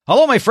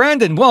Hello, my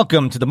friend, and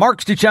welcome to the Mark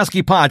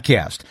Stuczewski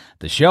Podcast,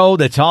 the show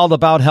that's all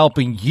about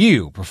helping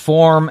you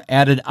perform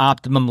at an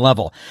optimum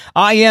level.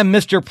 I am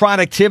Mr.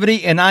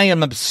 Productivity, and I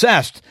am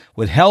obsessed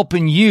with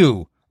helping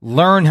you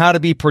learn how to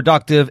be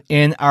productive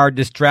in our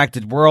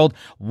distracted world.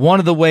 One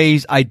of the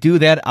ways I do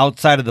that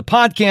outside of the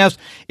podcast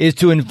is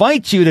to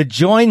invite you to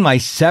join my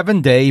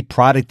 7-day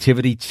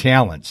productivity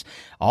challenge.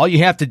 All you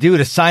have to do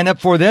to sign up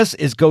for this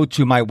is go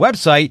to my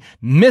website,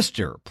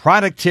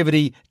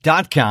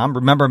 MrProductivity.com.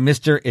 Remember,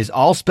 Mr. is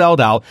all spelled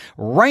out.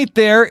 Right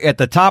there at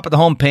the top of the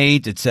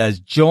homepage, it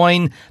says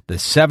join the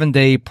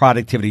 7-day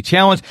productivity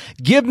challenge.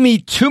 Give me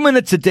 2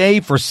 minutes a day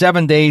for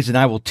 7 days, and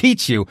I will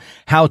teach you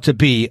how to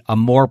be a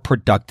more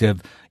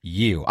productive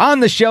you.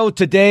 On the show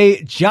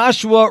today,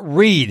 Joshua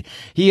Reid.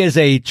 He is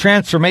a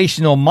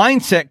transformational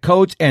mindset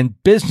coach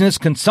and business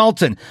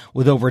consultant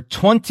with over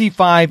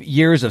 25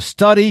 years of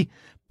study,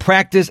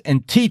 practice,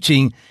 and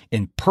teaching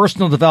in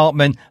personal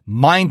development,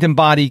 mind and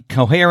body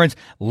coherence,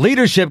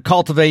 leadership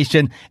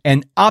cultivation,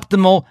 and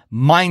optimal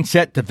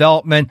mindset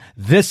development.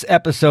 This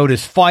episode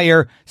is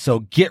fire, so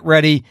get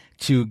ready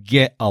to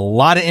get a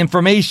lot of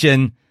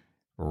information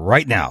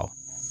right now.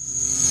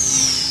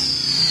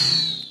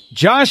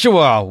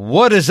 Joshua,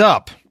 what is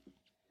up?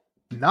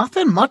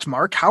 Nothing much,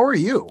 Mark. How are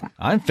you?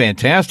 I'm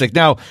fantastic.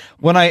 Now,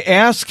 when I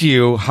asked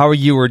you how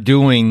you were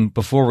doing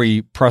before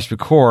we press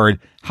record,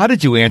 how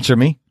did you answer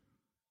me?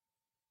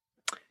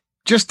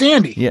 Just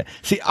dandy. Yeah.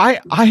 See, I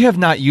have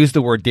not used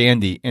the word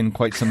dandy in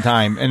quite some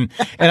time. And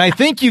I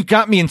think you've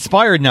got me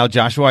inspired now,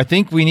 Joshua. I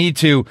think we need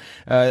to,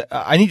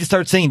 I need to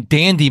start saying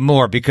dandy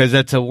more because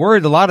that's a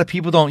word a lot of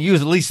people don't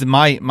use, at least in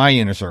my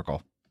inner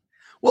circle.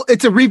 Well,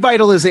 it's a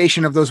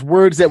revitalization of those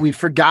words that we've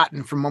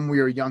forgotten from when we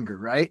were younger,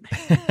 right?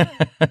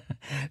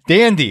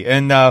 Dandy.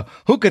 And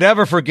who could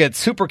ever forget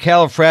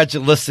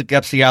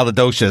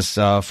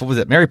supercalifragilisticexpialidocious? What was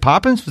it? Mary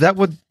Poppins? Was that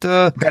what?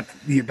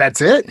 That's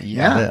it?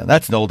 Yeah.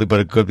 That's an oldie, but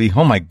it could be.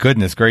 Oh, my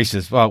goodness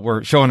gracious. Well,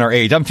 we're showing our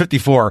age. I'm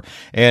 54,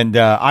 and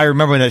I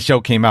remember when that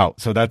show came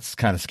out, so that's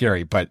kind of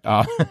scary. But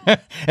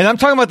and I'm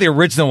talking about the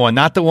original one,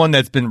 not the one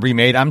that's been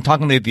remade. I'm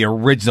talking about the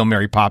original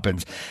Mary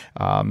Poppins,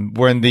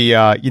 when they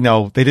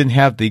didn't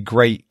have the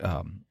great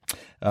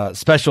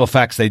special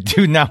effects they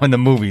do now in the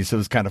movies. So it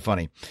was kind of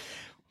funny.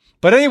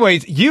 But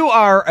anyways, you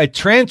are a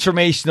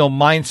transformational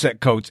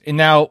mindset coach. And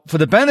now for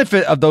the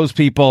benefit of those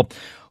people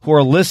who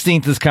are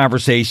listening to this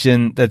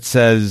conversation that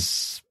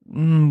says,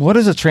 what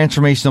is a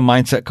transformational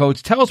mindset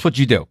coach? Tell us what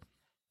you do.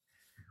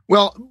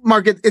 Well,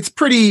 Mark, it's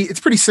pretty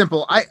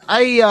simple.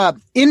 I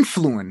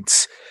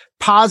influence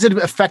positive,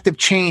 effective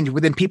change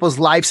within people's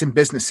lives and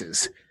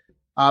businesses.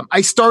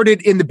 I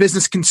started in the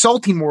business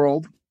consulting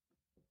world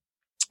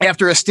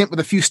after a stint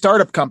with a few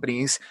startup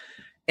companies.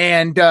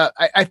 And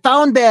I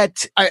found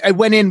that I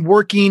went in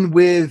working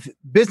with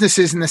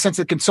businesses in the sense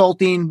of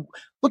consulting,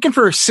 looking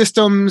for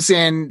systems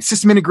and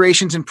system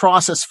integrations and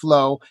process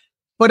flow.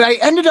 But I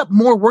ended up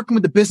more working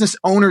with the business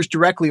owners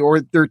directly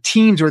or their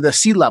teams or the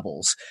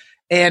C-levels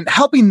and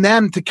helping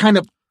them to kind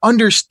of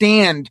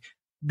understand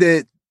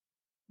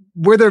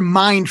where their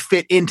mind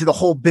fit into the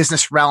whole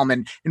business realm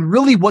and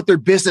really what their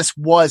business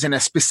was in a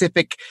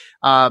specific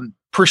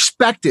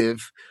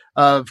perspective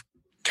of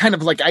kind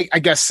of like, I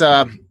guess,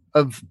 of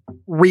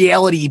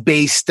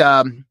reality-based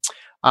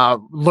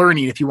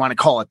learning, if you want to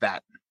call it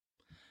that.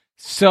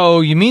 So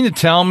you mean to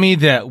tell me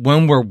that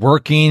when we're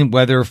working,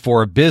 whether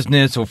for a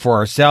business or for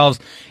ourselves,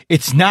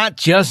 it's not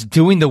just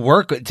doing the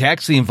work, it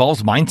actually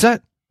involves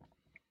mindset?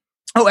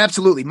 Oh,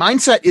 absolutely.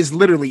 Mindset is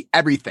literally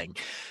everything.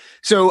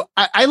 So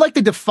I like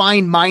to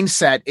define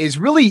mindset as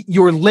really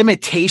your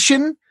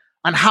limitation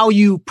on how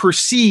you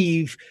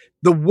perceive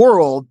the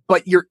world,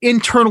 but your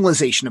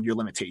internalization of your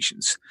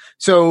limitations.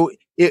 So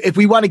if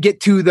we want to get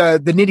to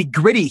the nitty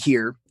gritty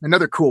here,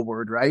 another cool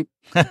word, right?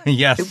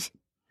 Yes.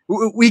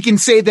 We can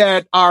say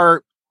that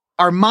our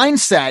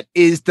mindset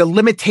is the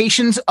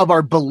limitations of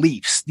our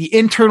beliefs, the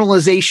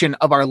internalization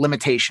of our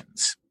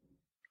limitations.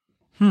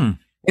 And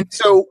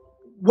so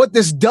what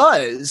this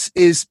does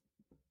is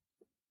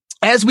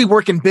as we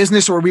work in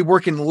business or we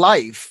work in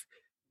life,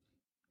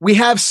 we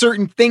have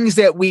certain things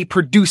that we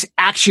produce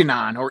action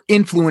on or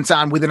influence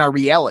on within our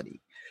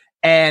reality.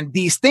 And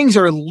these things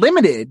are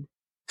limited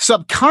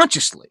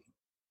subconsciously,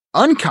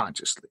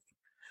 unconsciously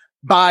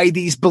by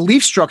these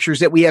belief structures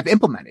that we have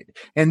implemented.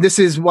 And this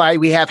is why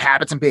we have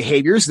habits and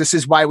behaviors. This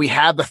is why we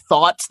have the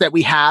thoughts that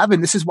we have.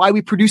 And this is why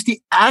we produce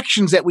the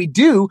actions that we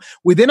do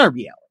within our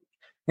reality.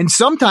 And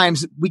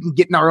sometimes we can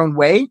get in our own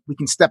way. We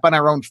can step on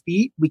our own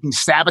feet. We can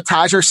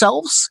sabotage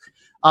ourselves.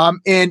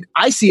 And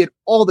I see it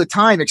all the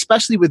time,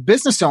 especially with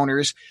business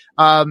owners,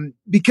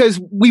 because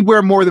we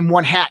wear more than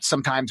one hat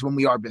sometimes when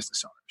we are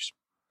business owners.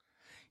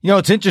 You know,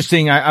 it's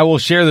interesting. I will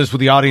share this with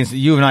the audience that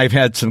you and I have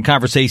had some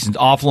conversations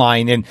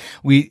offline, and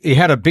we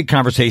had a big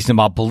conversation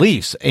about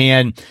beliefs.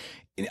 And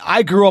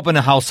I grew up in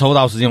a household.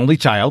 I was the only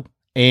child,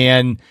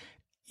 and,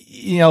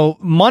 you know,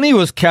 money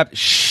was kept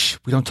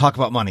we don't talk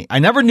about money. I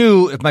never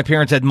knew if my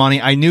parents had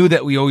money. I knew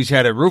that we always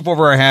had a roof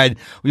over our head.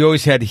 We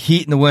always had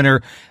heat in the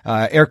winter,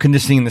 air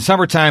conditioning in the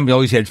summertime. We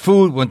always had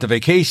food, went to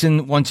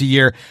vacation once a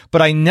year,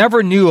 but I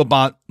never knew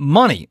about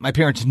money. My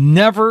parents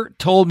never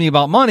told me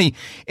about money.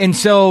 And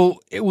so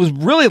it was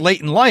really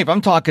late in life.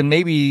 I'm talking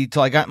maybe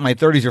till I got in my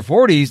 30s or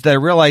 40s that I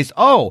realized,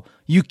 oh,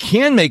 you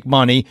can make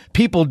money.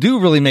 People do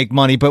really make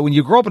money. But when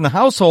you grow up in a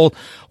household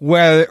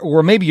where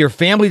maybe your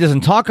family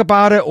doesn't talk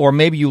about it, or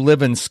maybe you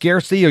live in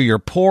scarcity, or you're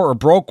poor or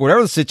broke,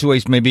 whatever the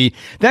situation may be,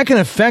 that can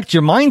affect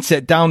your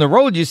mindset down the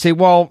road. You say,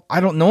 well,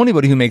 I don't know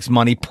anybody who makes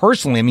money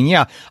personally. I mean,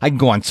 yeah, I can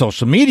go on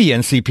social media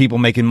and see people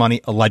making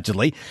money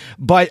allegedly,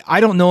 but I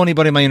don't know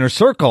anybody in my inner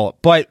circle.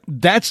 But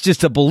that's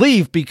just a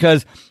belief,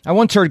 because I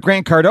once heard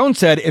Grant Cardone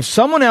said, if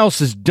someone else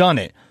has done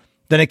it,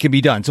 then it can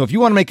be done. So if you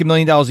want to make $1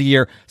 million a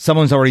year,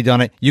 someone's already done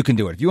it, you can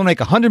do it. If you want to make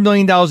 $100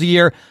 million a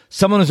year,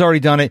 someone has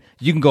already done it,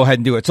 you can go ahead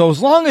and do it. So as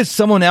long as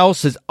someone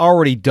else has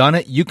already done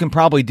it, you can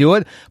probably do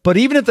it. But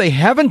even if they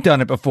haven't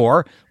done it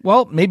before,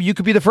 well, maybe you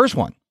could be the first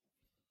one.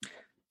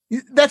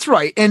 That's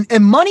right. And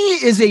money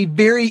is a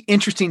very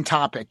interesting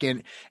topic.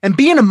 And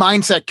being a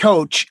mindset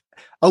coach,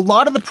 a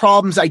lot of the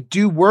problems I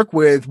do work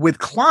with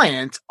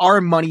clients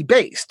are money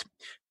based.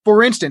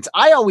 For instance,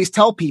 I always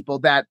tell people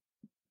that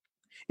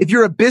if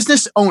you're a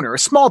business owner, a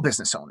small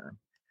business owner,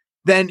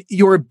 then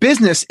your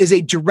business is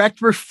a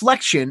direct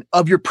reflection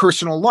of your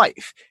personal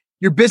life.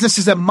 Your business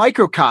is a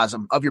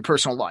microcosm of your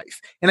personal life.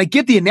 And I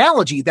give the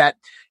analogy that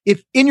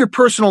if in your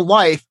personal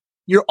life,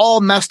 you're all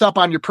messed up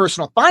on your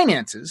personal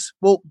finances,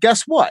 well,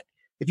 guess what?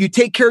 If you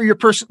take care of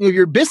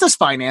your business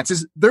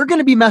finances, they're going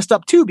to be messed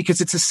up too,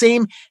 because it's the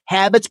same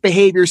habits,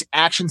 behaviors,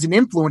 actions, and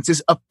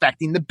influences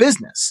affecting the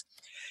business.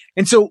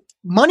 And so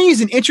money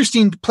is an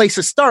interesting place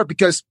to start,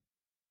 because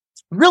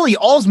really,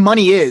 all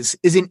money is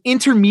an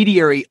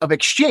intermediary of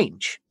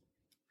exchange.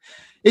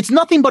 It's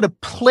nothing but a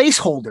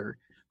placeholder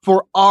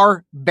for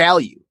our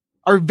value.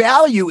 Our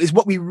value is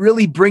what we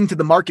really bring to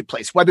the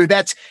marketplace, whether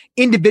that's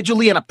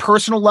individually on a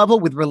personal level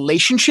with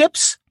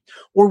relationships,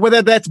 or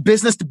whether that's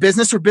business to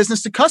business or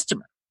business to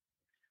customer.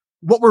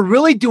 What we're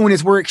really doing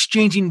is we're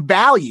exchanging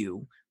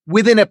value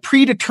within a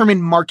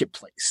predetermined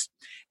marketplace.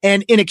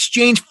 And in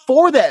exchange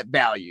for that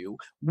value,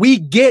 we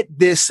get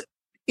this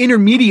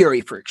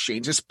intermediary for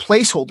exchange, this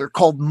placeholder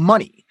called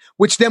money,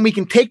 which then we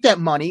can take that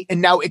money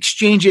and now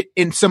exchange it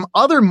in some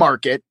other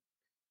market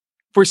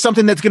for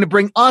something that's going to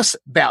bring us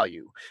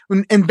value.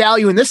 And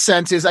value in this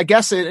sense is, I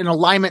guess, an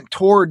alignment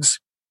towards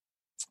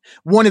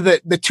one of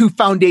the two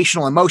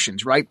foundational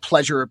emotions, right?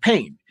 Pleasure or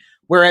pain.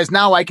 Whereas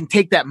now I can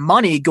take that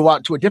money, go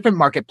out to a different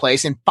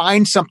marketplace and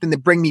find something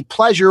that bring me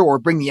pleasure, or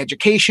bring me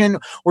education,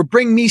 or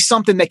bring me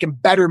something that can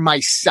better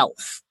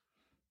myself.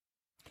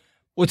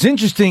 What's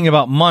interesting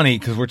about money,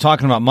 because we're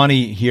talking about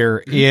money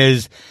here,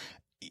 is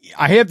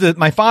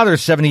my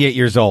father's 78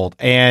 years old,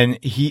 and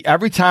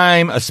every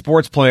time a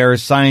sports player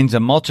signs a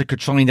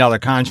multi-quadrillion dollar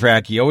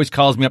contract, he always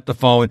calls me up the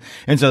phone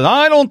and says,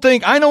 I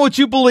know what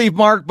you believe,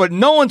 Mark, but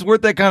no one's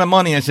worth that kind of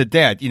money. I said,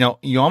 Dad,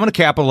 I'm a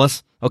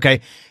capitalist.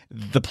 Okay.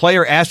 The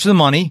player asks for the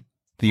money,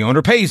 the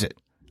owner pays it.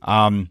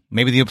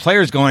 Maybe the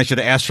player's going, I should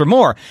have asked for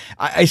more.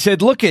 I said,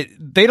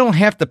 they don't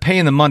have to pay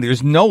in the money.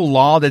 There's no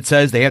law that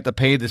says they have to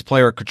pay this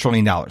player $1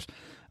 quadrillion.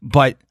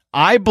 But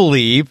I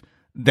believe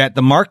that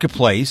the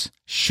marketplace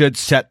should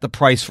set the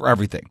price for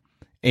everything.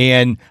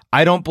 And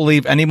I don't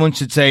believe anyone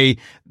should say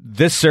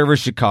this service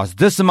should cost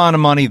this amount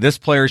of money, this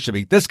player should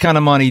make this kind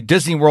of money,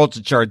 Disney World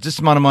should charge this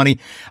amount of money.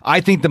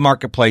 I think the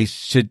marketplace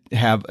should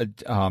have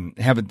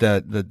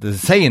the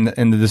say in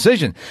the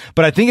decision.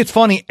 But I think it's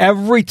funny,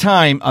 every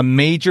time a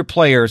major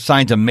player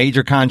signs a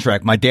major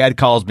contract, my dad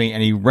calls me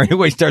and he right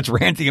away starts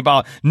ranting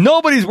about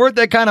nobody's worth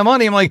that kind of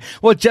money. I'm like,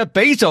 well, Jeff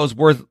Bezos is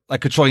worth $1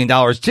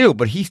 quadrillion too,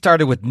 but he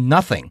started with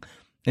nothing.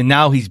 And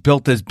now he's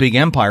built this big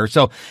empire.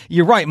 So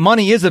you're right.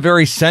 Money is a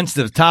very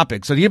sensitive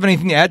topic. So do you have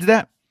anything to add to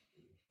that?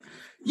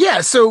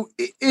 Yeah. So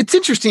it's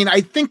interesting.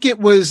 I think it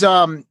was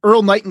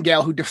Earl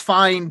Nightingale who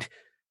defined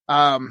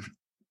kind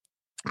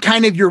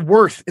of your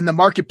worth in the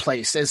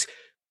marketplace as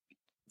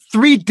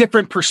 3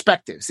 different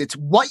perspectives. It's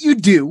what you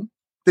do,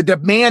 the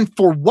demand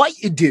for what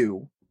you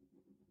do,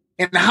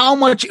 and how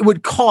much it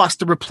would cost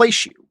to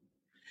replace you.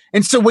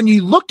 And so when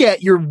you look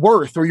at your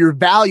worth or your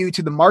value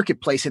to the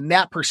marketplace in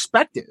that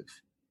perspective,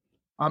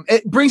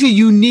 it brings a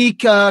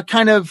unique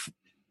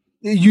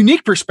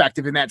unique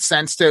perspective in that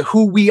sense to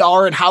who we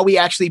are and how we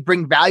actually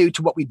bring value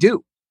to what we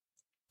do.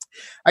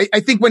 I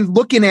think when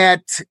looking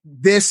at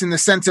this in the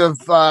sense of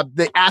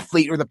the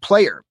athlete or the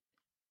player,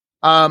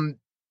 I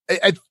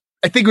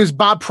think it was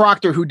Bob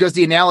Proctor who does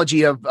the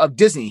analogy of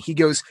Disney. He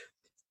goes,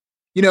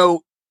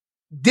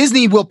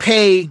 Disney will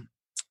pay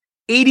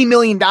 $80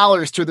 million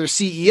to their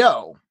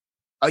CEO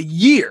a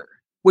year,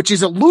 which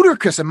is a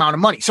ludicrous amount of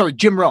money. Sorry,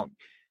 Jim Rohn.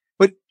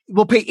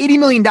 Will pay $80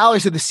 million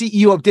to the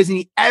CEO of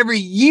Disney every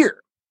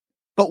year.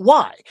 But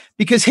why?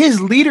 Because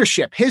his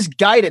leadership, his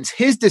guidance,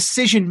 his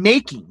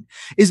decision-making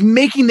is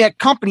making that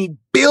company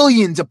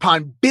billions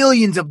upon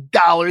billions of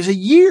dollars a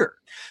year.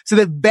 So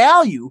the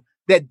value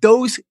that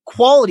those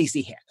qualities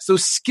he has,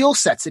 those skill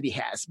sets that he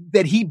has,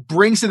 that he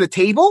brings to the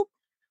table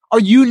are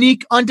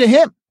unique unto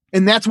him.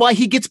 And that's why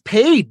he gets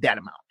paid that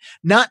amount.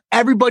 Not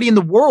everybody in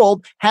the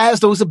world has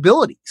those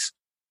abilities.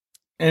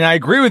 And I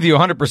agree with you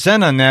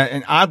 100% on that.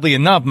 And oddly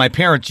enough, my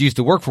parents used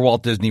to work for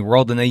Walt Disney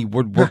World, and they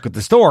would work at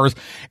the stores,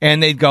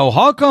 and they'd go,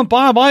 how come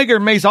Bob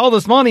Iger makes all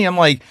this money? I'm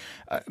like,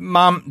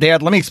 Mom,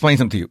 Dad, let me explain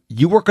something to you.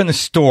 You work in the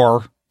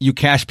store, you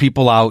cash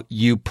people out,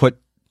 you put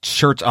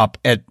shirts up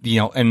at,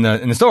 in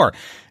the store.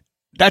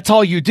 That's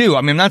all you do.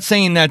 I mean, I'm not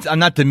saying that, I'm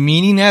not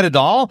demeaning that at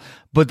all,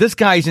 but this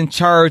guy's in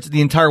charge of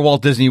the entire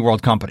Walt Disney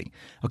World company.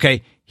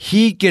 Okay.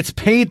 He gets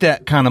paid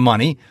that kind of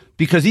money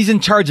because he's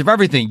in charge of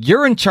everything.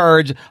 You're in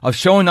charge of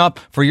showing up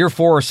for your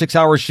 4 or 6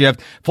 hour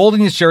shift,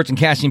 folding the shirts and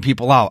cashing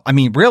people out. I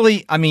mean,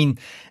 really? I mean,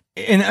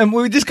 and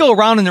we just go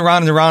around and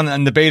around and around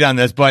and debate on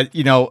this, but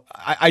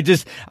I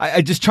just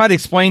try to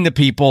explain to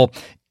people,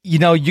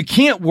 you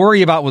can't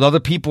worry about what other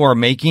people are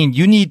making.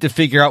 You need to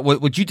figure out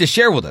what you just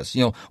share with us.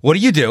 What do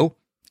you do?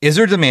 Is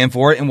there demand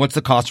for it? And what's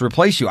the cost to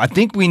replace you? I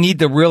think we need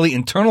to really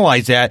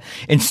internalize that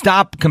and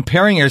stop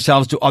comparing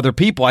ourselves to other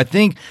people. I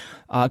think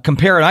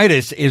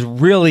comparatitis is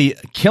really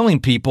killing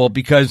people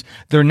because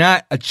they're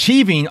not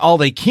achieving all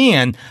they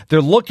can.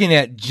 They're looking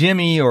at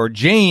Jimmy or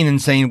Jane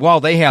and saying, well,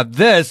 they have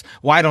this.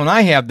 Why don't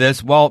I have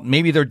this? Well,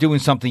 maybe they're doing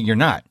something you're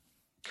not.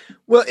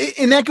 Well,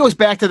 and that goes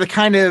back to the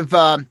kind of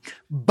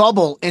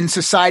bubble in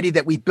society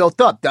that we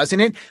built up, doesn't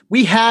it?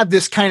 We have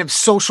this kind of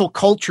social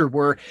culture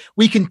where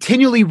we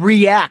continually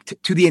react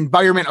to the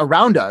environment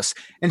around us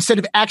instead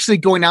of actually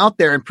going out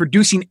there and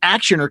producing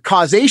action or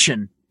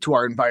causation to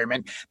our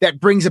environment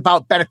that brings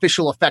about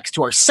beneficial effects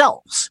to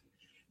ourselves.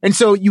 And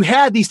so you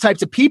have these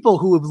types of people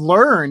who have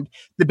learned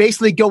to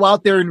basically go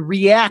out there and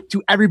react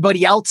to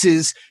everybody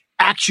else's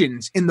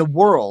actions in the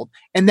world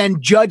and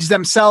then judge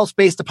themselves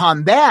based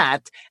upon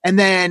that. And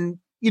then,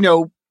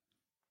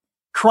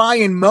 cry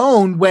and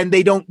moan when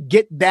they don't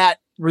get that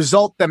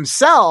result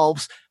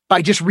themselves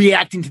by just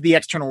reacting to the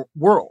external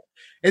world.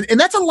 And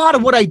that's a lot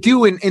of what I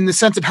do in the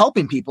sense of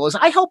helping people is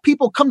I help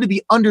people come to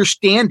the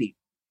understanding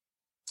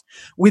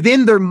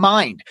within their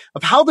mind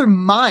of how their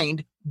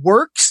mind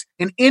works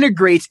and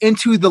integrates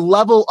into the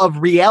level of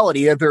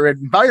reality of their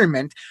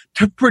environment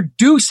to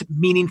produce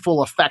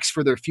meaningful effects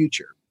for their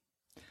future.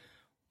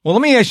 Well,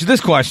 let me ask you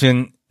this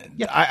question.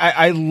 Yeah.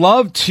 I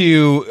love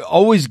to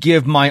always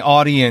give my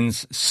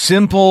audience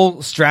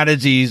simple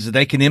strategies that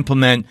they can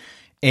implement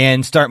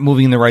and start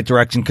moving in the right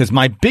direction. Because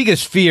my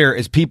biggest fear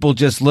is people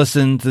just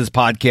listen to this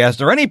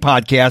podcast or any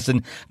podcast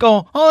and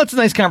go, oh, that's a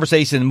nice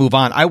conversation and move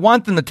on. I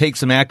want them to take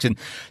some action.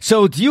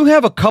 So do you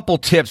have a couple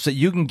tips that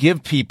you can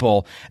give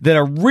people that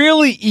are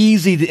really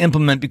easy to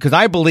implement? Because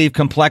I believe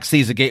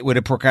complexity is a gateway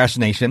to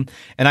procrastination.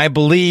 And I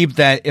believe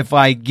that if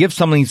I give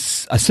somebody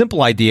a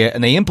simple idea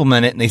and they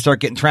implement it and they start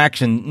getting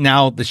traction,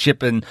 now the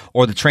ship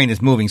or the train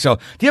is moving. So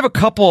do you have a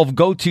couple of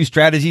go-to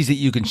strategies that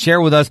you can share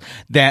with us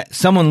that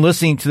someone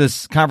listening to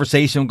this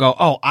conversation and go,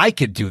 oh, I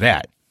could do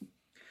that?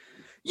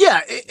 Yeah.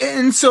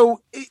 And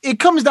so it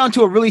comes down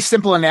to a really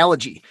simple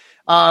analogy.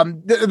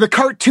 The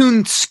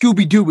cartoon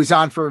Scooby-Doo was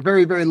on for a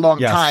very, very long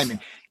time. And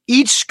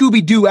each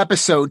Scooby-Doo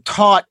episode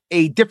taught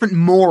a different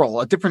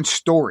moral, a different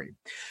story.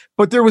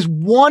 But there was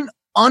one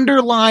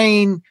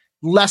underlying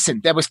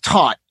lesson that was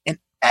taught in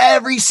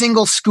every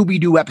single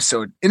Scooby-Doo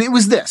episode. And it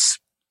was this.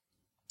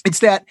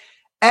 It's that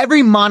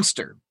every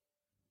monster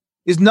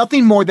is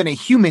nothing more than a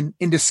human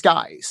in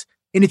disguise.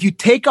 And if you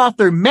take off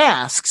their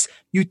masks,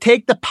 you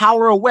take the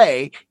power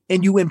away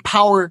and you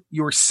empower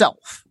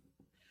yourself.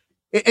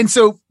 And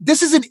so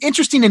this is an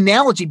interesting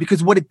analogy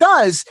because what it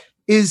does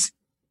is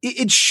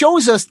it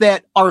shows us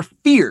that our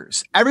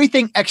fears,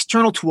 everything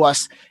external to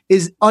us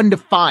is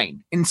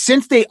undefined. And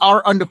since they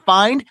are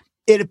undefined,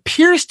 it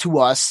appears to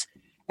us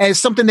as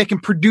something that can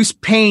produce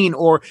pain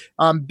or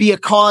be a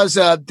cause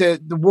to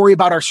worry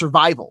about our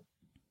survival.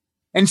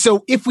 And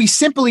so if we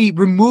simply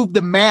remove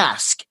the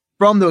mask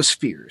from those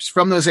fears,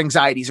 from those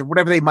anxieties, or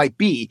whatever they might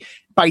be,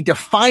 by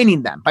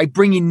defining them, by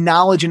bringing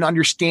knowledge and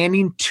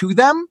understanding to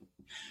them,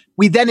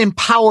 we then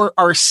empower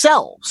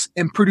ourselves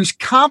and produce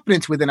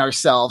confidence within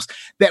ourselves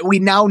that we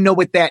now know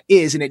what that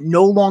is, and it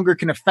no longer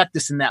can affect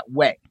us in that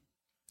way.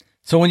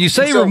 So when you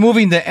say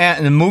removing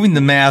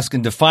the mask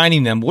and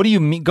defining them, what do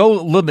you mean? Go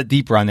a little bit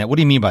deeper on that. What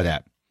do you mean by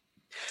that?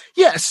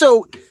 Yeah.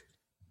 So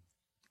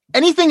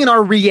anything in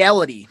our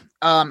reality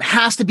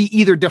has to be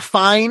either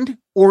defined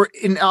or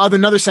in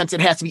another sense,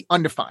 it has to be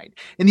undefined.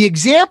 And the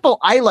example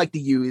I like to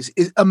use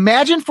is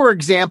imagine, for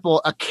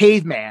example, a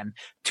caveman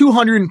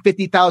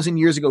 250,000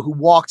 years ago who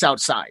walks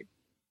outside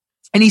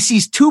and he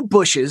sees two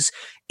bushes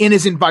in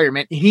his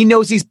environment. And he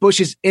knows these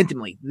bushes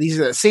intimately. These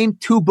are the same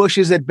two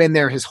bushes that have been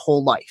there his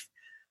whole life.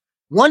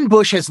 One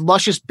bush has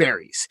luscious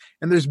berries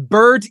and there's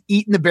birds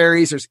eating the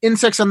berries. There's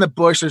insects on the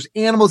bush. There's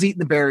animals eating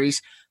the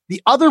berries.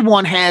 The other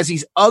one has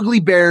these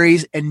ugly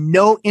berries and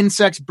no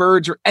insects,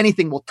 birds, or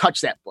anything will touch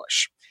that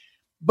bush.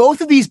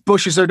 Both of these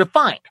bushes are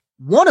defined.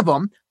 One of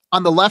them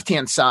on the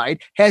left-hand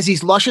side has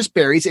these luscious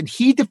berries, and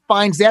he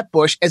defines that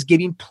bush as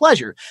giving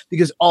pleasure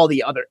because all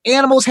the other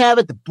animals have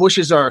it. The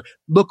bushes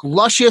look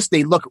luscious.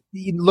 It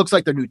looks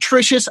like they're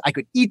nutritious. I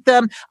could eat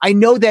them. I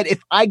know that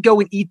if I go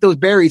and eat those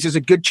berries, there's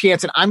a good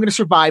chance that I'm going to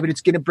survive and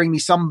it's going to bring me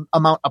some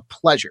amount of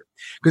pleasure.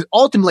 Because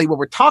ultimately what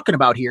we're talking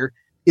about here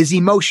is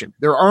emotion.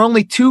 There are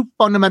only two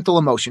fundamental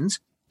emotions,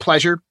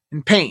 pleasure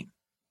and pain.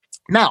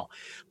 Now,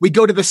 we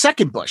go to the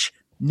second bush.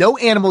 No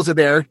animals are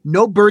there.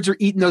 No birds are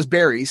eating those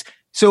berries.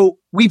 So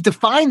we've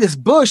defined this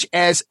bush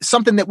as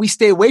something that we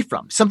stay away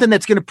from, something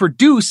that's going to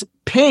produce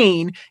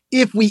pain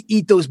if we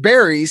eat those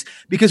berries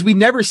because we've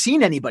never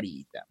seen anybody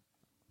eat them.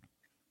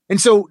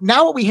 And so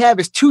now what we have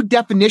is two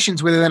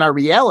definitions within our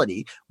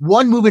reality,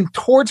 one moving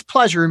towards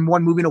pleasure and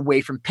one moving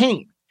away from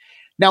pain.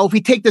 Now, if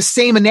we take the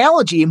same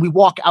analogy and we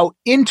walk out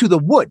into the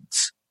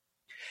woods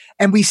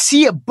and we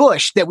see a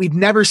bush that we've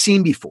never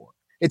seen before,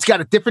 it's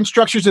got a different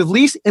structures of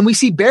leaves and we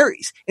see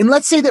berries. And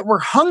let's say that we're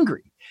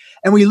hungry.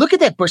 And we look at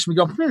that bush and we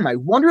go, I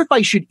wonder if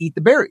I should eat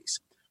the berries.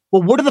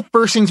 Well, what are the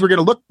first things we're going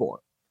to look for?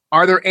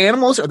 Are there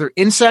animals? Are there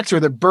insects? Or are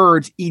there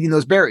birds eating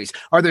those berries?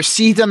 Are there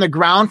seeds on the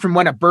ground from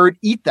when a bird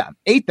ate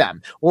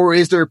them? Or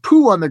is there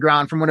poo on the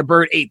ground from when a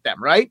bird ate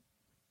them, right?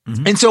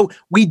 Mm-hmm. And so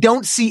we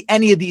don't see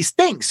any of these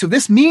things. So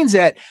this means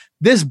that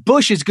this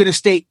bush is going to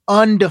stay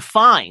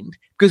undefined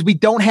because we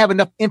don't have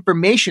enough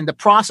information to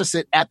process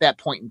it at that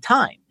point in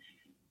time.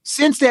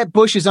 Since that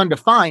bush is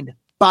undefined,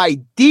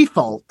 by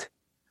default,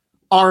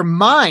 our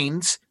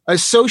minds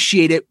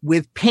associate it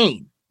with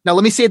pain. Now,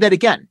 let me say that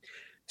again.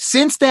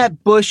 Since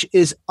that bush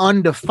is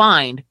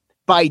undefined,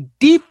 by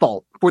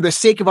default, for the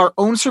sake of our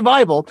own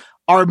survival,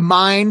 our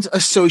minds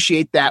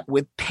associate that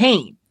with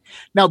pain.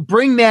 Now,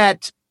 bring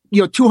that,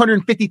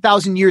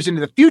 250,000 years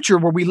into the future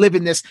where we live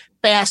in this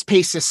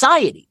fast-paced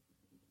society.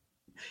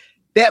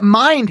 That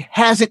mind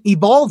hasn't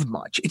evolved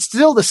much. It's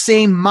still the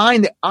same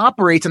mind that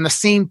operates on the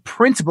same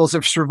principles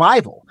of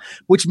survival,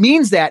 which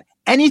means that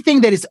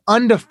anything that is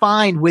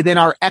undefined within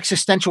our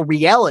existential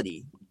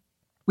reality,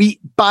 we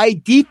by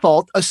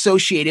default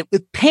associate it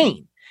with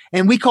pain.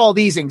 And we call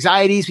these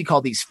anxieties, we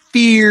call these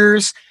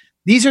fears.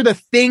 These are the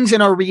things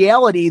in our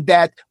reality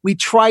that we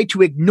try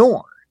to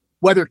ignore,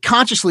 whether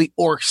consciously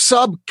or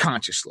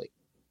subconsciously.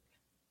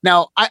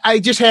 Now, I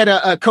just had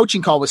a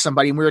coaching call with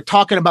somebody and we were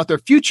talking about their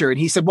future. And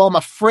he said, well, I'm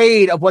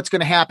afraid of what's going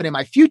to happen in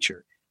my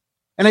future.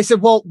 And I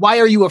said, well, why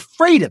are you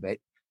afraid of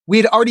it? We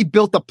had already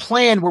built a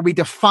plan where we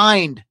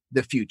defined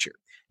the future.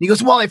 And he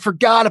goes, well, I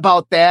forgot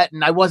about that.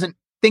 And I wasn't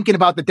thinking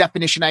about the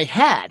definition I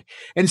had.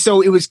 And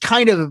so it was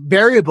kind of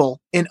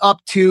variable and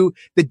up to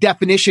the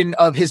definition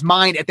of his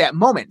mind at that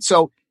moment.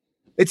 So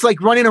it's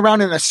like running around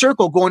in a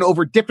circle, going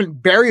over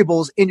different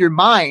variables in your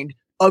mind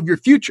of your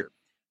future.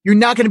 You're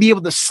not going to be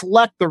able to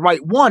select the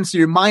right one. So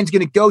your mind's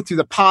going to go through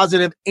the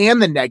positive and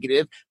the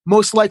negative,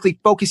 most likely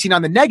focusing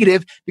on the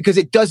negative because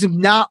it does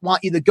not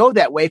want you to go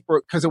that way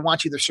because it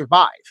wants you to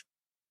survive.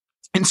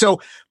 And so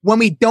when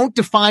we don't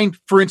define,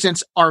 for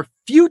instance, our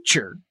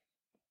future,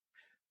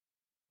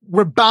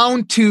 we're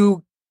bound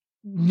to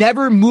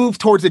never move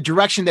towards the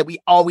direction that we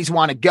always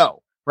want to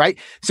go, right?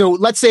 So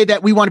let's say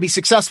that we want to be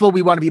successful.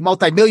 We want to be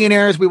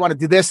multimillionaires. We want to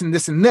do this and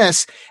this and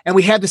this. And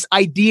we have this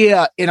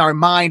idea in our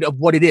mind of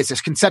what it is,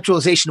 this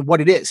conceptualization of what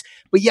it is.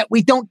 But yet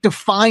we don't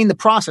define the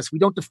process. We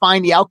don't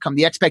define the outcome,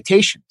 the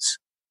expectations.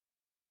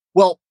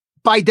 Well,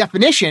 by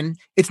definition,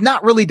 it's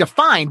not really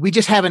defined. We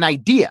just have an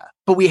idea,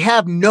 but we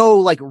have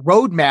no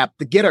roadmap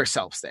to get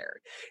ourselves there.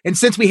 And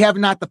since we have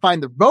not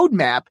defined the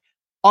roadmap,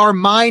 our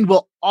mind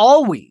will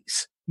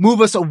always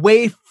move us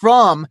away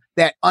from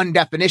that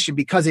undefinition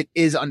because it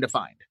is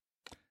undefined.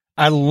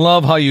 I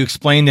love how you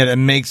explain that. It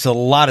makes a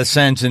lot of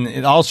sense. And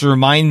it also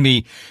reminds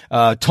me,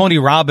 Tony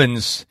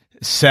Robbins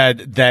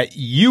said that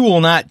you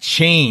will not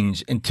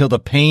change until the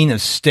pain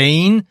of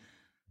staying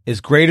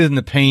is greater than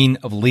the pain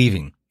of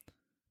leaving.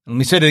 Let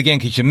me say that again in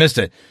case you missed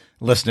it,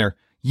 listener.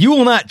 You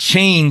will not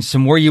change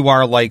from where you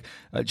are, like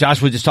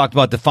Joshua just talked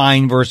about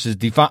defined versus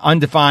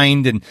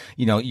undefined and,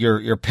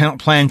 your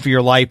plan for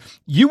your life.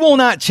 You will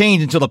not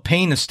change until the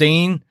pain of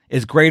staying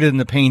is greater than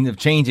the pain of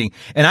changing.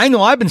 And I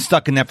know I've been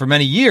stuck in that for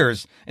many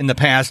years in the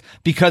past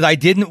because I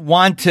didn't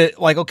want to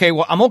okay,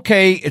 well, I'm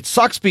okay. It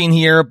sucks being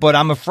here, but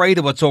I'm afraid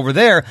of what's over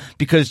there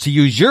because to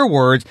use your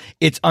words,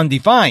 it's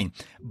undefined.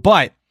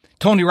 But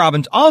Tony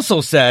Robbins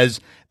also says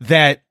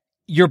that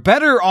you're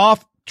better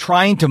off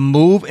trying to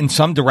move in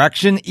some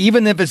direction,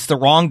 even if it's the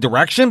wrong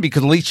direction,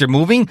 because at least you're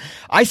moving.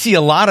 I see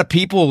a lot of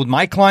people with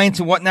my clients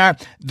and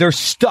whatnot, they're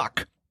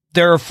stuck.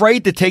 They're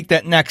afraid to take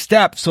that next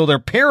step, so they're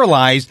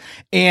paralyzed,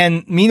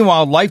 and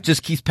meanwhile, life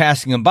just keeps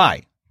passing them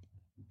by.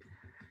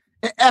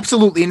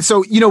 Absolutely. And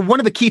so, one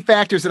of the key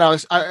factors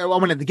that I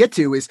wanted to get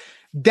to is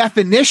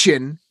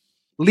definition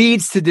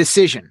leads to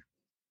decision.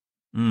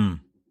 And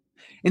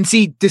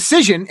see,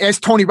 decision, as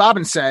Tony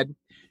Robbins said,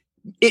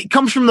 it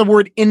comes from the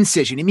word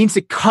incision. It means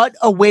to cut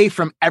away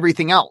from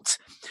everything else.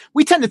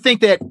 We tend to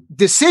think that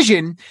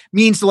decision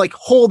means to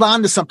hold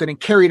on to something and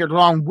carry it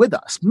along with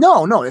us.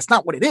 No, that's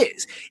not what it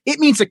is. It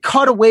means to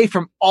cut away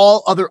from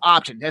all other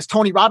options. As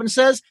Tony Robbins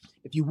says,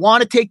 if you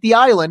want to take the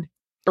island,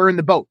 burn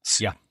the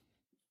boats. Yeah.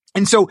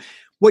 And so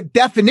what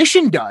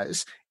definition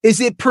does is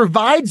it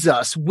provides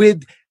us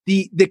with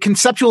the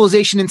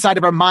conceptualization inside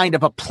of our mind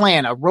of a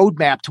plan, a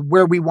roadmap to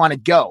where we want to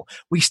go.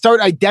 We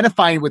start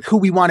identifying with who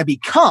we want to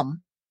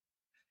become.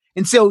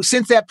 And so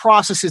since that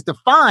process is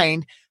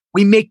defined,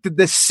 we make the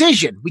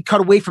decision. We cut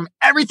away from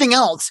everything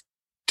else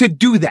to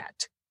do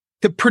that,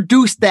 to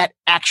produce that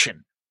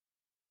action.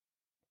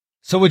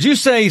 So would you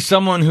say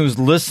someone who's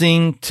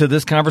listening to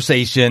this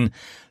conversation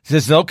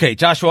says, okay,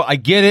 Joshua, I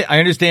get it. I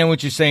understand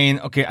what you're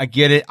saying. Okay, I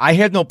get it. I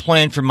have no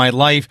plan for my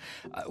life.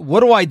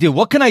 What do I do?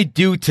 What can I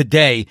do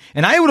today?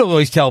 And I would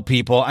always tell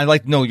people, I'd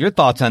like to know your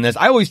thoughts on this.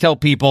 I always tell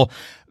people,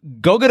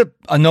 go get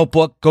a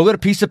notebook, go get a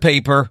piece of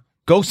paper,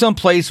 go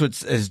someplace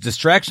with as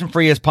distraction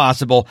free as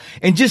possible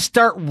and just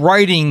start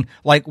writing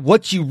like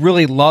what you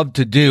really love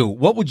to do.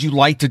 What would you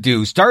like to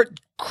do? Start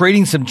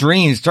creating some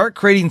dreams, start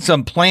creating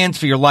some plans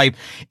for your life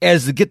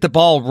as to get the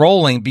ball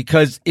rolling.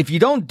 Because if you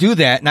don't do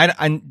that, and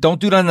I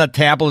don't do it on a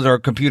tablet or a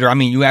computer, I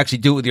mean, you actually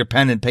do it with your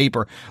pen and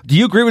paper. Do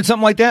you agree with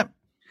something like that?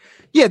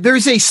 Yeah,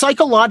 there's a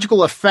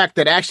psychological effect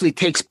that actually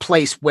takes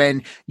place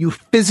when you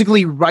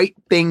physically write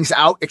things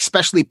out,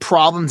 especially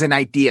problems and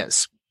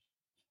ideas.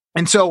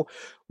 And so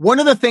one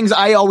of the things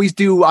I always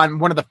do on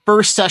one of the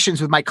first sessions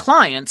with my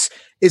clients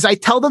is I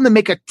tell them to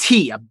make a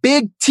T, a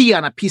big T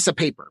on a piece of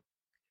paper.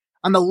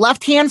 On the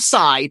left-hand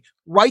side,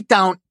 write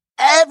down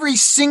every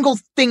single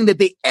thing that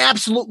they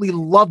absolutely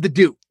love to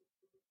do.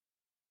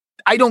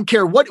 I don't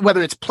care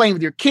whether it's playing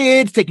with your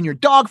kids, taking your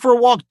dog for a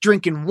walk,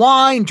 drinking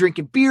wine,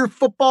 drinking beer,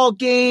 football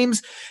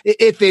games,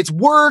 if it's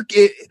work,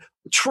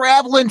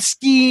 traveling,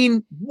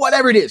 skiing,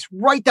 whatever it is,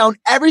 write down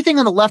everything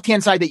on the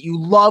left-hand side that you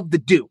love to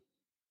do.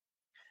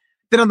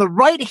 Then on the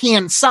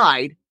right-hand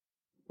side,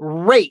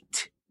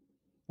 rate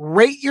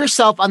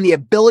yourself on the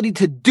ability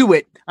to do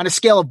it on a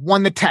scale of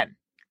 1 to 10.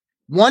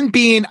 1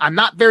 being, I'm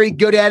not very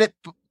good at it,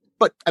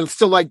 but I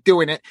still like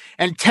doing it.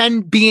 And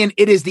 10 being,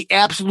 it is the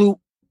absolute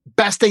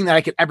best thing that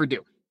I could ever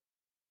do.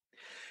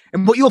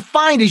 And what you'll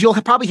find is you'll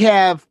probably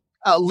have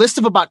a list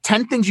of about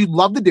 10 things you'd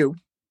love to do.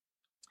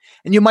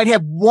 And you might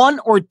have 1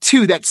 or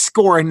 2 that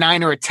score a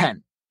 9 or a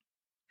 10.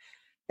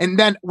 And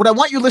then what I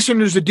want your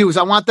listeners to do is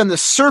I want them to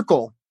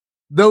circle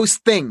those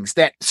things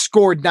that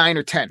scored 9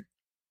 or 10.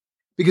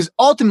 Because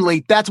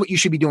ultimately, that's what you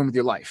should be doing with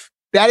your life.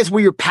 That is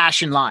where your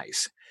passion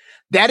lies.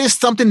 That is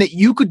something that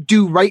you could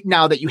do right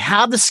now, that you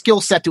have the skill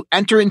set to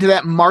enter into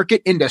that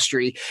market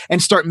industry and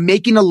start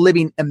making a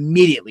living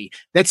immediately.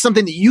 That's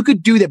something that you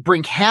could do that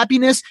bring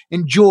happiness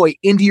and joy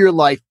into your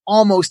life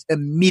almost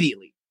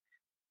immediately.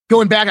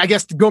 Going back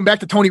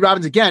to Tony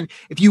Robbins again,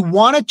 if you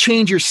want to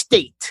change your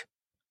state,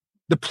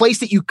 the place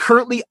that you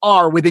currently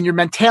are within your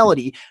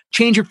mentality,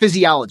 change your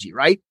physiology,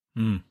 right?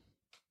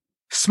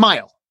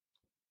 Smile.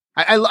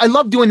 I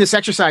love doing this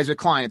exercise with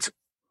clients,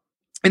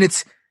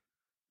 and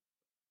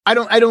I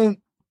don't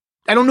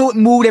know what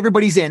mood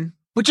everybody's in,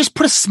 but just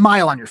put a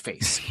smile on your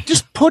face.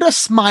 Just put a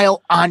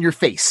smile on your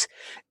face.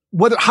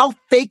 How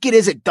fake it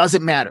is, it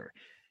doesn't matter.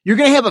 You're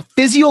going to have a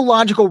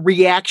physiological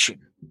reaction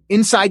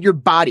inside your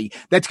body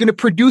that's going to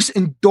produce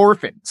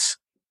endorphins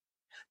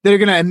that are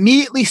going to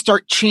immediately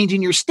start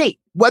changing your state,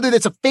 whether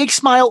that's a fake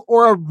smile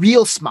or a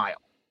real smile.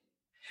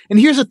 And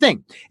here's the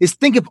thing, is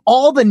think of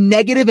all the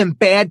negative and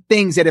bad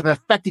things that have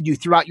affected you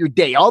throughout your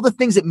day, all the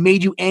things that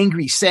made you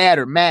angry, sad,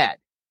 or mad.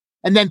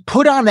 And then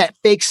put on that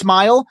fake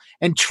smile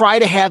and try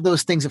to have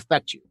those things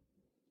affect you.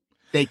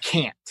 They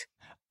can't.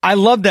 I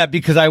love that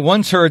because I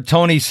once heard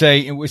Tony say,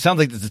 it sounds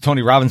like this is a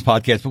Tony Robbins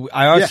podcast, but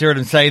I always heard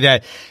him say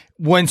that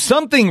when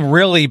something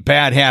really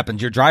bad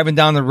happens, you're driving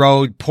down the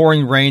road,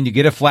 pouring rain, you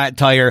get a flat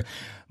tire,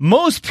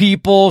 most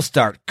people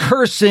start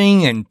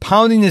cursing and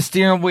pounding the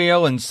steering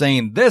wheel and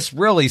saying, this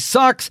really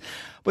sucks.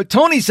 But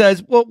Tony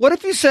says, well, what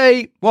if you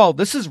say, well,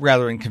 this is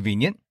rather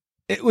inconvenient?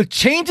 It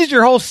changes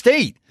your whole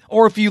state.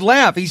 Or if you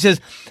laugh, he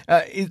says,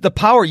 the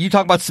power, you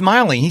talk about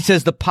smiling. He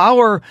says the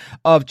power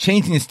of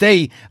changing the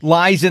state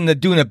lies in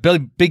doing a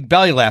big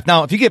belly laugh.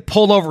 Now, if you get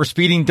pulled over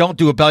speeding, don't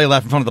do a belly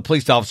laugh in front of the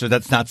police officer.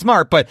 That's not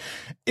smart. But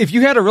if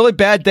you had a really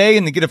bad day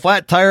and you get a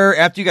flat tire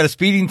after you got a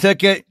speeding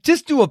ticket,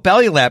 just do a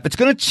belly laugh. It's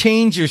going to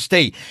change your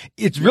state.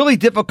 It's really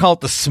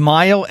difficult to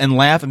smile and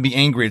laugh and be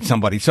angry at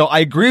somebody. So I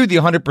agree with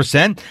you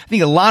 100%. I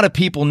think a lot of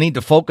people need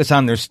to focus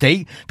on their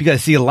state because I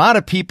see a lot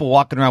of people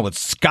walking around with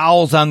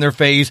scowls on their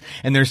face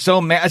and they're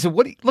so mad. I said,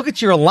 look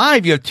at you're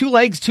alive. You have 2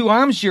 legs, 2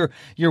 arms. You're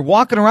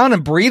walking around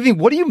and breathing.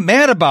 What are you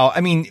mad about?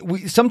 I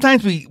mean,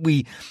 sometimes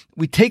we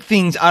take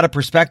things out of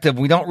perspective.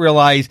 We don't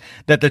realize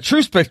that the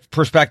true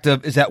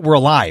perspective is that we're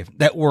alive,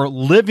 that we're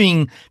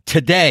living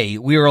today.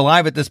 We are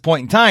alive at this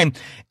point in time.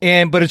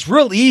 But it's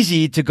real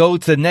easy to go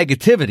to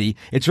negativity.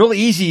 It's really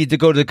easy to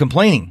go to the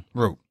complaining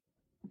route.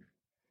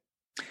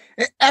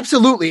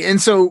 Absolutely. And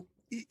so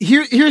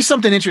here's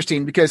something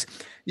interesting because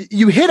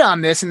you hit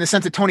on this in the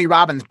sense of Tony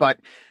Robbins, but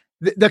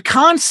the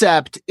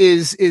concept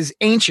is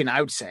ancient, I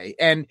would say.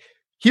 And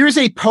here's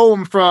a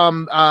poem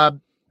from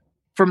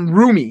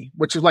Rumi,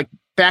 which is like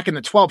back in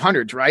the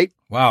 1200s, right?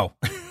 Wow.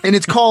 And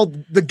it's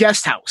called The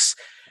Guest House.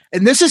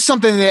 And this is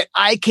something that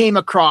I came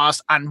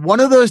across on one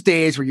of those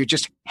days where you're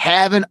just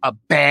having a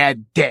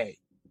bad day.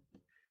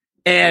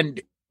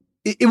 And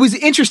it was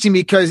interesting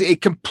because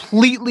it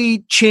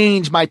completely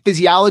changed my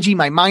physiology,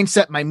 my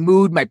mindset, my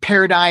mood, my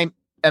paradigm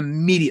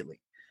immediately.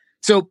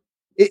 So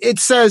it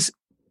says,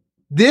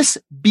 this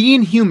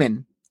being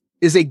human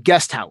is a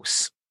guest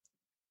house.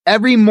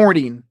 Every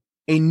morning,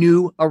 a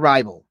new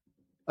arrival,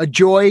 a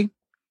joy,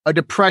 a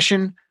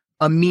depression,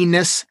 a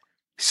meanness,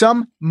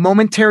 some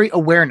momentary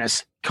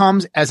awareness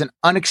comes as an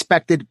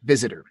unexpected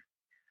visitor.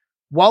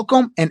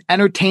 Welcome and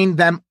entertain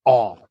them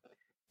all,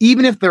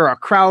 even if they're a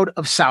crowd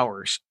of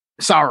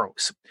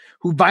sorrows,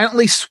 who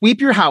violently sweep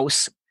your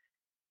house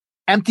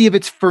empty of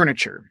its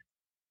furniture.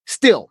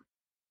 Still,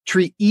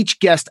 treat each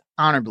guest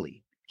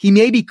honorably. He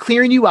may be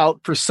clearing you out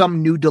for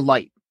some new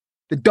delight.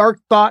 The dark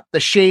thought, the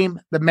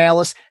shame, the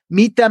malice,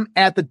 meet them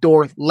at the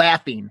door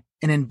laughing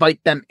and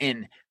invite them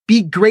in.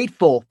 Be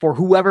grateful for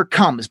whoever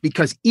comes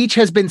because each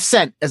has been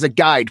sent as a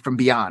guide from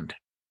beyond.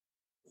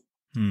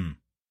 And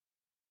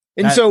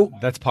so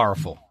that's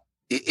powerful.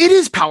 It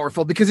is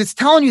powerful because it's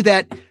telling you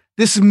that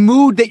this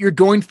mood that you're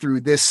going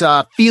through, this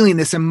feeling,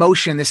 this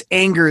emotion, this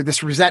anger,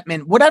 this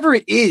resentment, whatever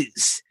it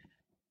is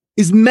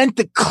meant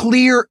to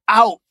clear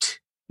out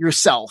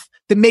yourself,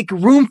 to make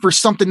room for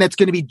something that's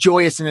going to be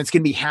joyous and it's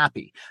going to be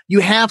happy. You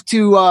have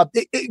to,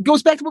 it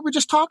goes back to what we we're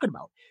just talking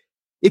about.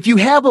 If you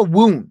have a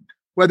wound,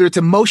 whether it's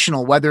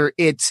emotional, whether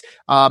it's,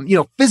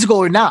 physical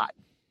or not,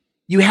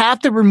 you have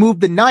to remove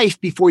the knife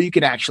before you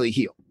can actually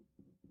heal.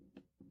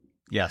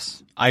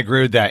 Yes, I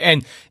agree with that.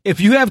 And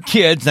if you have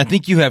kids, and I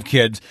think you have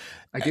kids,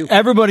 I do.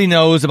 Everybody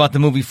knows about the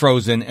movie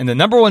Frozen, and the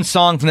number one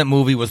song from that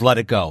movie was Let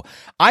It Go.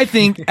 I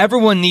think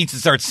everyone needs to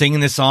start singing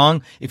this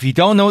song. If you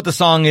don't know what the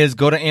song is,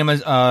 go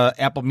to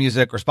Apple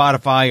Music or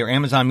Spotify or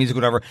Amazon Music,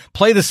 whatever,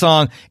 play the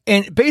song,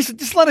 and basically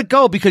just let it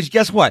go, because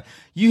guess what?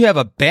 You have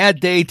a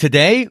bad day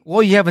today,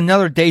 well, you have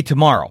another day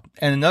tomorrow,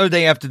 and another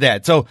day after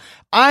that. So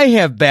I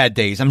have bad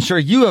days. I'm sure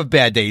you have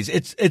bad days.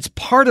 It's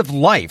part of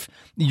life.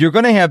 You're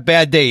going to have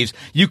bad days.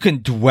 You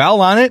can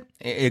dwell on it.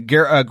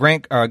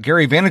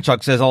 Gary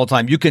Vaynerchuk says all the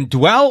time, you can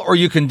dwell or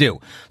you can do.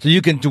 So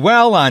you can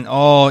dwell on,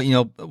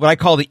 what I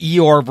call the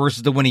Eeyore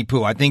versus the Winnie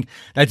Pooh. I think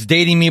that's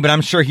dating me, but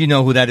I'm sure you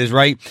know who that is,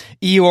 right?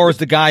 Eeyore is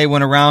the guy who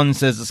went around and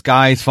says the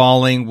sky's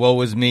falling,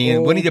 woe is me.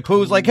 And Winnie the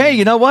Pooh is like, hey,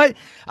 you know what?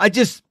 I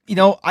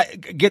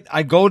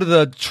go to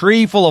the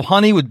tree full of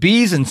honey with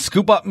bees and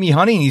scoop up me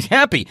honey, and he's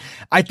happy.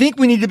 I think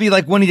we need to be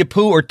like Winnie the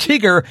Pooh or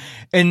Tigger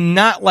and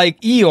not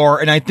like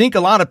Eeyore. And I think a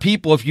lot of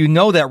people, if you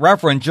know that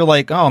reference, you're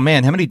like, oh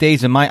man, how many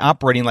days am I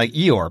operating like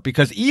Eeyore?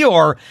 Because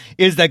Eeyore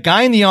is that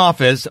guy in the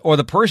office or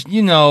the person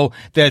you know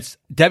that's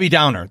Debbie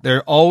Downer.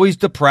 They're always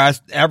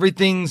depressed.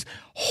 Everything's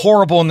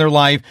horrible in their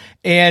life,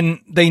 and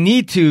they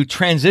need to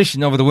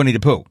transition over to Winnie the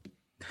Pooh.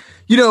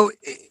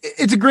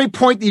 It's a great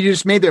point that you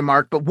just made there,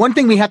 Mark. But one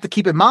thing we have to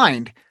keep in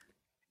mind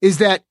is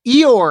that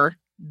Eeyore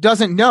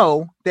doesn't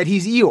know that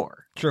he's Eeyore.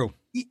 True.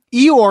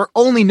 Eeyore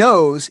only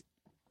knows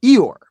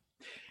Eeyore.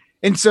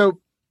 And so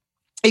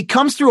it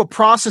comes through a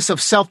process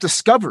of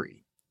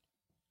self-discovery,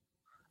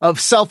 of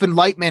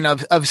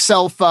self-enlightenment, of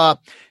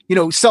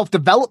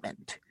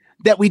self-development,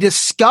 that we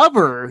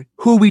discover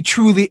who we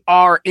truly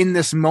are in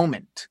this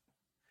moment.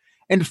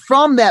 And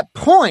from that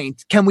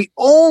point, can we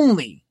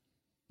only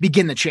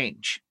begin the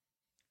change.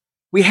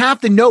 We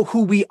have to know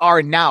who we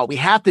are now. We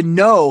have to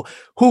know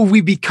who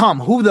we become,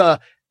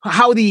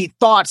 how the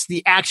thoughts,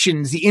 the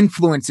actions, the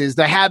influences,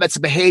 the habits,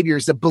 the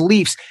behaviors, the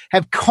beliefs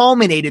have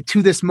culminated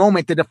to this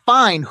moment to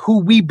define who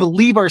we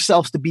believe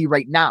ourselves to be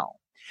right now.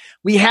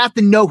 We have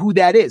to know who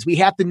that is. We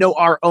have to know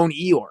our own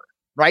Eeyore,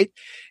 right?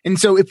 And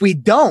so if we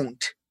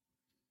don't,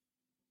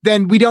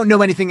 then we don't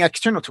know anything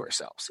external to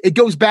ourselves. It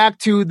goes back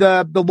to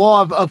the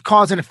law of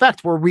cause and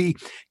effect, where we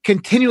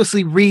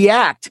continuously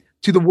react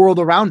to the world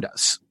around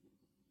us.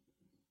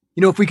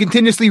 If we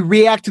continuously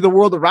react to the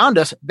world around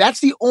us, that's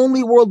the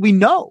only world we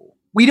know.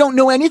 We don't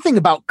know anything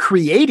about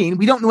creating.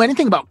 We don't know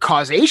anything about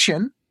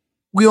causation.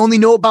 We only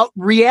know about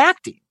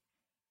reacting.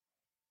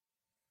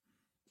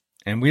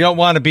 And we don't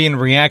want to be in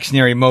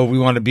reactionary mode. We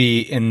want to be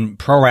in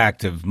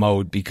proactive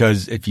mode,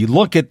 because if you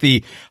look at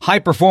the high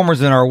performers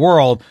in our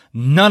world,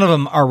 none of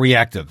them are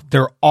reactive.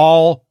 They're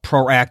all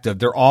proactive.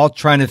 They're all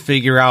trying to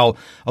figure out,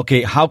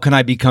 okay, how can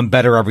I become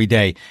better every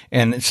day?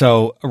 And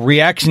so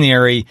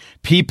reactionary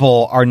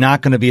people are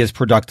not going to be as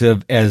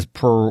productive as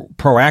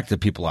proactive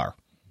people are.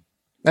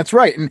 That's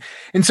right.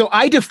 And so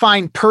I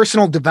define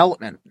personal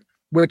development,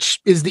 which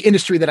is the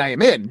industry that I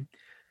am in,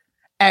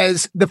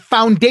 as the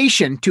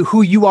foundation to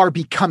who you are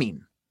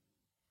becoming.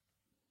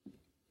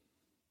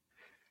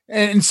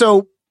 And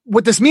so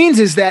what this means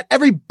is that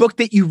every book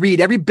that you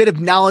read, every bit of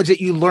knowledge that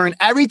you learn,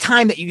 every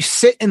time that you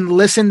sit and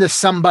listen to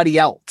somebody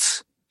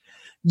else,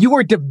 you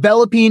are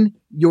developing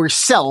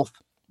yourself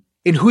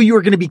in who you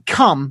are going to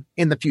become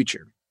in the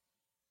future.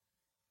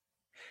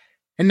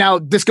 And now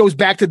this goes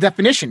back to the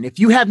definition. If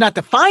you have not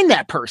defined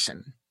that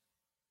person,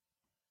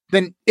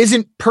 then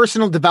isn't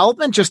personal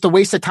development just a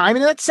waste of time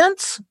in that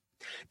sense?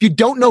 you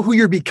don't know who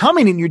you're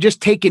becoming and you're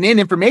just taking in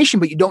information,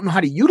 but you don't know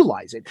how to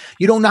utilize it,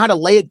 you don't know how to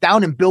lay it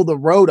down and build a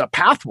road, a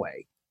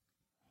pathway,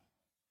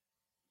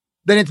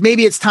 then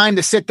it's time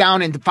to sit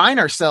down and define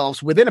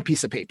ourselves within a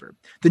piece of paper,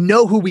 to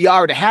know who we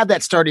are, to have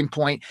that starting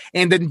point,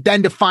 and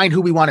then define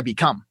who we want to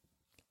become.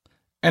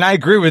 And I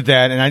agree with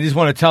that. And I just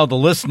want to tell the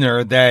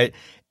listener that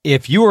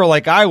if you were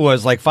like I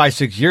was like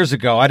 5-6 years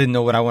ago, I didn't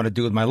know what I want to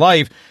do with my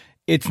life.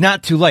 It's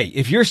not too late.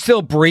 If you're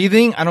still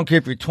breathing, I don't care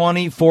if you're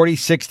 20, 40,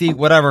 60,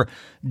 whatever,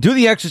 do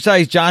the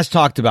exercise Josh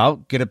talked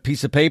about. Get a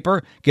piece of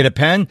paper, get a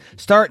pen,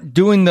 start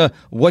doing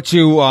let's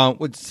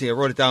see, I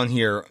wrote it down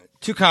here.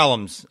 2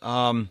 columns.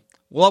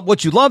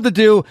 What you love to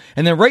do,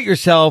 and then rate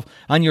yourself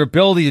on your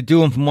ability to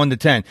do them from 1 to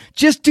 10.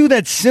 Just do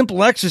that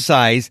simple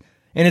exercise,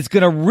 and it's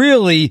going to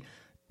really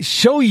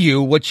show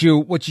you what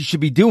you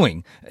should be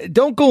doing.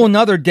 Don't go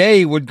another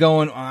day with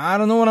going, I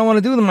don't know what I want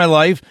to do in my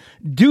life.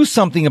 Do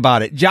something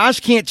about it.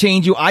 Josh can't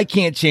change you. I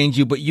can't change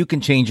you, but you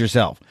can change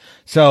yourself.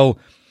 So,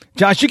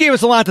 Josh, you gave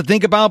us a lot to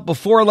think about.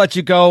 Before I let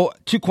you go,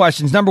 2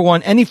 questions. Number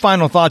 1, any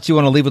final thoughts you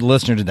want to leave with the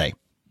listener today?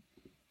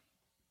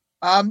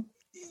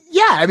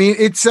 Yeah, I mean,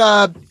 it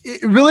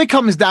really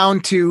comes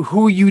down to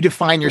who you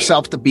define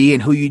yourself to be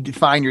and who you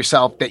define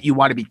yourself that you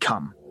want to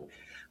become.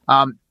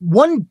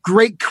 One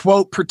great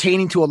quote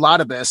pertaining to a lot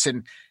of this,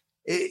 and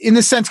in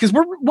the sense, because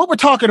what we're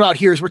talking about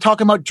here is we're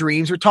talking about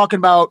dreams, we're talking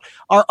about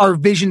our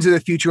visions of the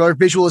future, our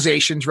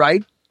visualizations,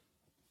 right?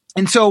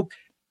 And so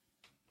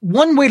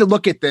one way to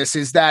look at this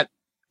is that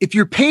if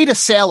you're paid a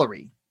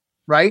salary,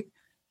 right?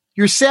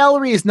 Your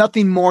salary is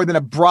nothing more than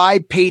a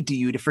bribe paid to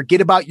you to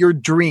forget about your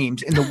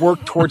dreams and to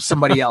work towards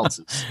somebody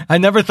else's. I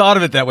never thought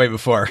of it that way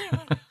before.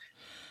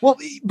 Well,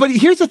 but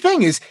here's the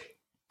thing is,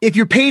 if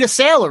you're paid a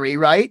salary,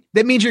 right,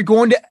 that means you're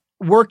going to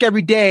work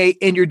every day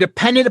and you're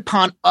dependent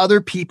upon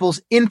other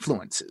people's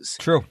influences.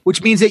 True.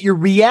 Which means that you're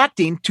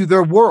reacting to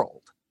their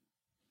world.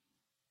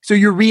 So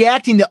you're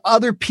reacting to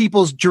other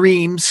people's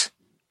dreams,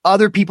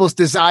 other people's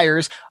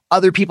desires,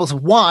 other people's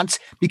wants,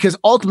 because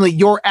ultimately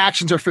your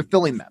actions are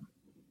fulfilling them.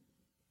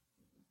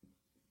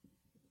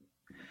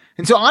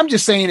 And so I'm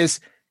just saying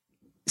is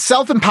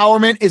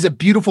self-empowerment is a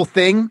beautiful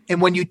thing.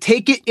 And when you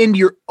take it into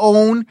your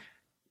own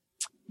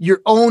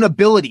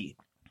ability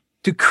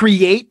to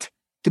create,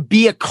 to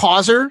be a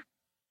causer,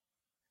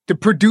 to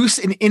produce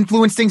and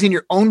influence things in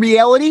your own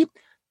reality,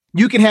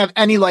 you can have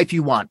any life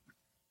you want.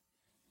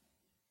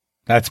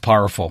 That's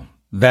powerful.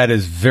 That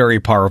is very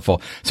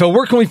powerful. So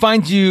where can we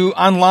find you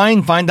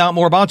online, find out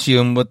more about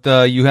you and what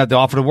you have to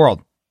offer the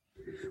world?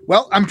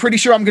 Well, I'm pretty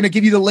sure I'm going to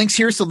give you the links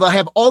here, so they'll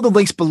have all the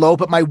links below.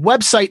 But my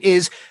website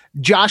is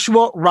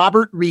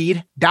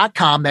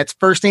joshuarobertreid.com. That's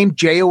first name,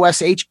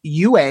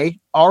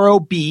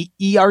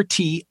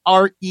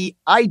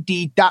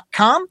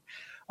 JOSHUAROBERTREID.com.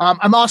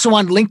 I'm also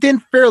on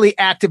LinkedIn, fairly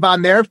active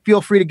on there. Feel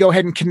free to go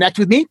ahead and connect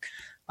with me.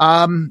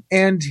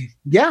 And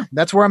yeah,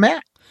 that's where I'm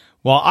at.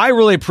 Well, I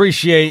really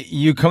appreciate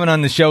you coming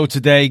on the show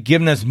today,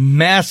 giving us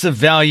massive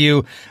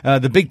value.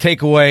 The big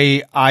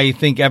takeaway I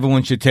think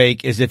everyone should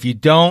take is if you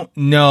don't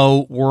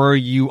know where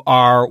you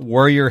are,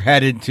 where you're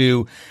headed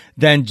to,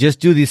 then just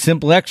do the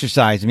simple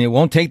exercise. I mean, it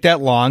won't take that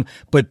long,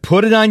 but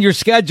put it on your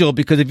schedule,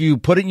 because if you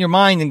put it in your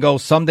mind and go,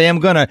 someday I'm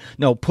gonna,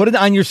 no, put it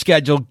on your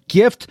schedule.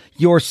 Gift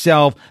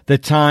yourself the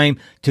time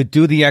to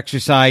do the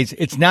exercise.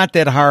 It's not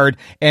that hard.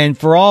 And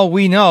for all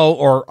we know,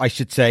 or I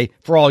should say,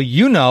 for all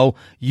you know,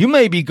 you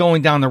may be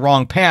going down the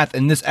wrong path,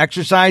 and this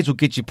exercise will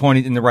get you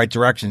pointed in the right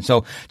direction.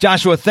 So,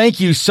 Joshua, thank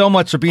you so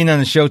much for being on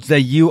the show today.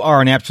 You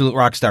are an absolute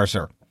rock star,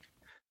 sir.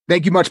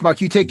 Thank you much, Mark.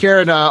 You take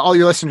care, and all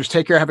your listeners,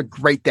 take care. Have a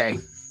great day.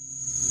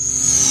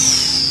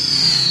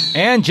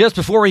 And just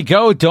before we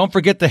go, don't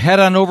forget to head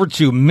on over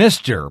to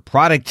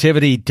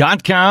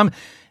MrProductivity.com.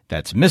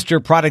 That's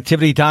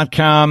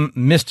MrProductivity.com.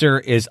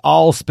 Mr. is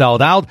all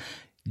spelled out.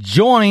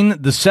 Join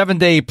the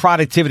 7-day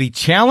productivity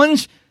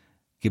challenge.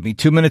 Give me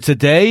 2 minutes a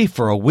day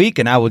for a week,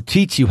 and I will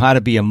teach you how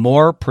to be a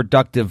more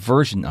productive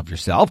version of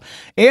yourself.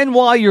 And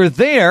while you're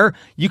there,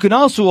 you can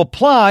also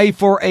apply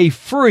for a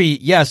free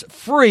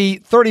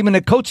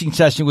 30-minute coaching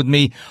session with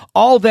me.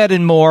 All that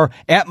and more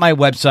at my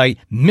website,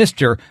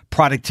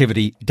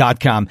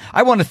 MrProductivity.com.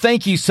 I want to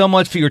thank you so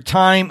much for your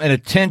time and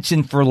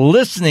attention, for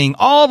listening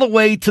all the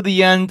way to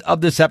the end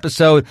of this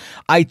episode.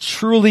 I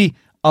truly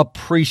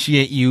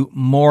appreciate you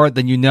more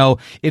than you know.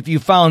 If you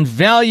found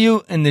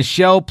value in the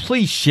show,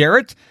 please share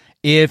it.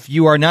 If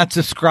you are not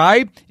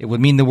subscribed, it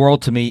would mean the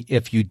world to me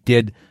if you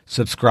did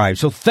subscribe.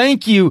 So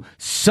thank you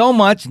so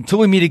much. Until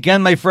we meet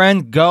again, my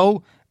friend,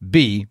 go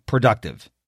be productive.